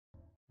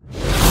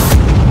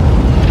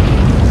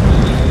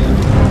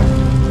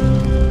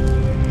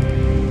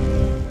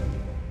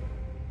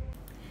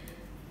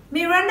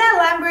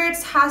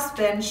Lambert's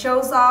husband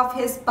shows off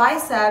his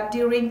bicep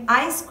during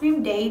ice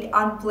cream date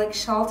on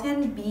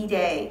Shelton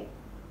B-Day.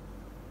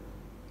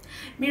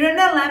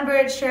 Miranda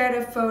Lambert shared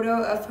a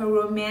photo of her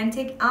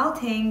romantic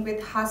outing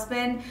with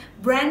husband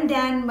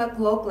Brandon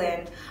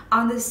McLaughlin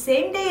on the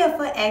same day of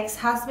her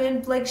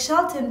ex-husband Blake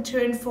Shelton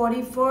turned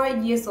 44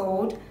 years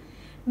old.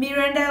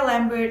 Miranda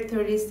Lambert,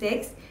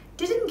 36,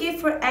 didn't give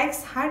her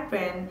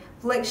ex-husband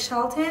Blake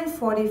Shelton,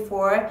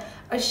 44,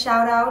 a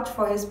shout-out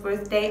for his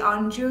birthday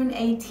on June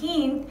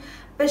 18th,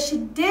 but she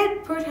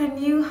did put her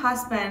new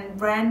husband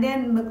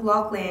Brandon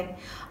McLaughlin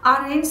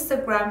on her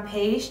Instagram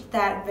page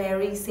that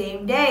very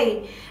same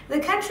day.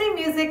 The country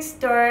music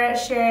star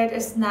shared a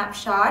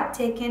snapshot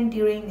taken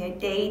during their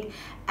date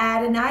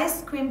at an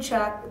ice cream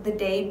truck the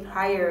day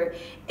prior,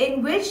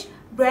 in which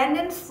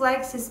Brandon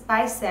flexed his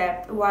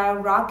bicep while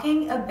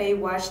rocking a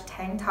Baywatch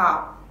tank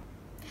top.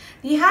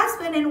 The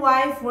husband and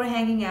wife were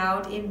hanging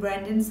out in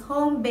Brandon's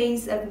home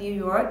base of New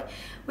York,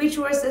 which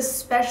was a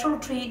special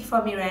treat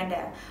for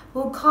Miranda,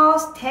 who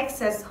calls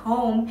Texas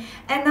home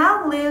and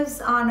now lives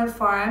on a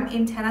farm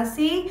in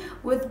Tennessee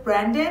with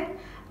Brandon.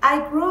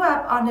 I grew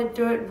up on a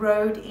dirt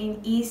road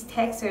in East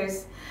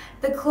Texas.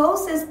 The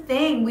closest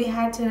thing we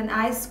had to an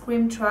ice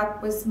cream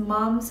truck was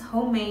Mom's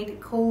homemade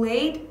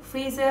Kool-Aid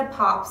freezer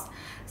pops.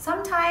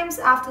 Sometimes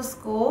after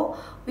school,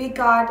 we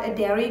got a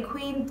Dairy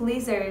Queen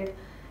Blizzard.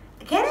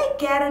 Can I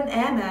get an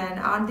amen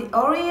on the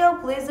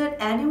Oreo Blizzard,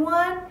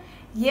 anyone?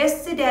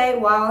 Yesterday,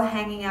 while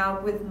hanging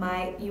out with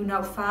my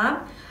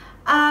fam,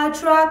 a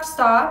truck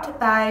stopped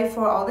by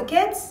for all the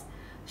kids.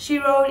 She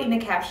wrote in a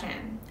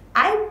caption,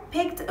 "I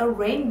picked a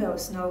rainbow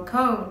snow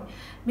cone."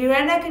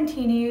 Miranda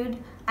continued,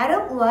 "I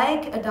don't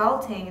like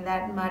adulting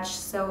that much,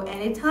 so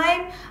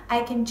anytime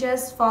I can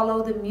just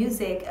follow the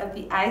music of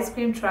the ice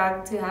cream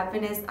truck to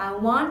happiness I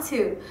want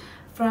to.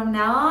 From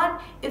now on,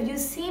 if you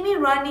see me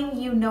running,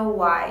 you know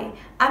why.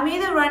 I'm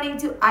either running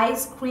to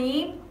ice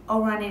cream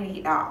or running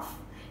it off."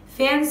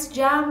 Fans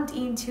jumped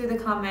into the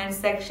comment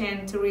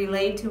section to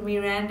relate to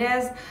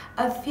Miranda's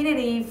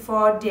affinity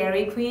for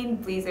Dairy Queen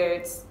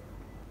Blizzards.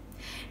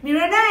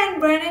 Miranda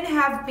and Brandon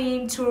have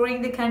been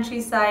touring the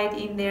countryside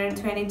in their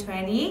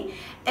 2020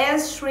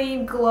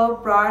 Extreme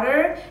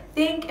Globetrotter,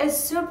 think a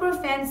super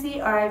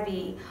fancy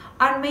RV.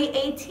 On May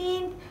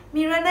 18th,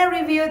 Miranda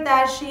revealed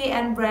that she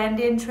and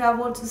Brandon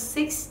traveled to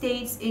 6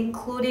 states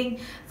including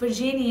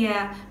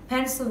Virginia,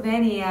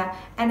 Pennsylvania,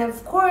 and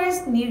of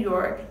course New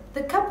York.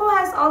 The couple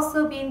has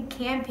also been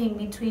camping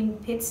between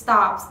pit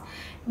stops.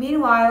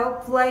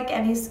 Meanwhile, Blake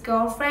and his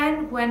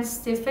girlfriend Gwen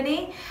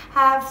Stefani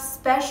have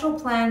special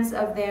plans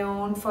of their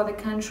own for the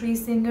country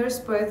singer's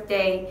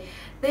birthday.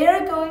 They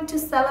are going to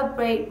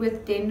celebrate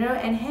with dinner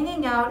and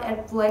hanging out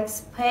at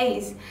Blake's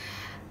place.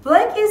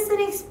 Blake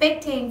isn't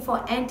expecting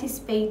for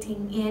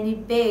anticipating any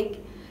big.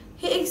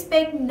 He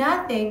expects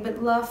nothing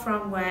but love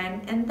from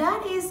Gwen, and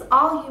that is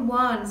all he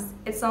wants.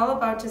 It's all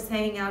about just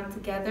hanging out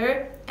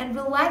together and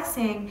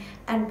relaxing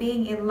and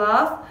being in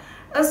love.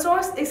 A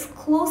source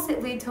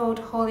exclusively told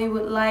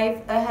Hollywood Life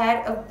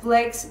ahead of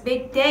Blake's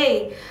big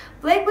day.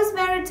 Blake was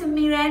married to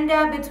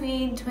Miranda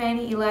between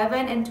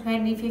 2011 and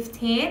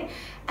 2015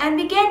 and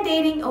began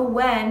dating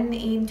Gwen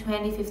in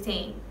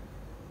 2015.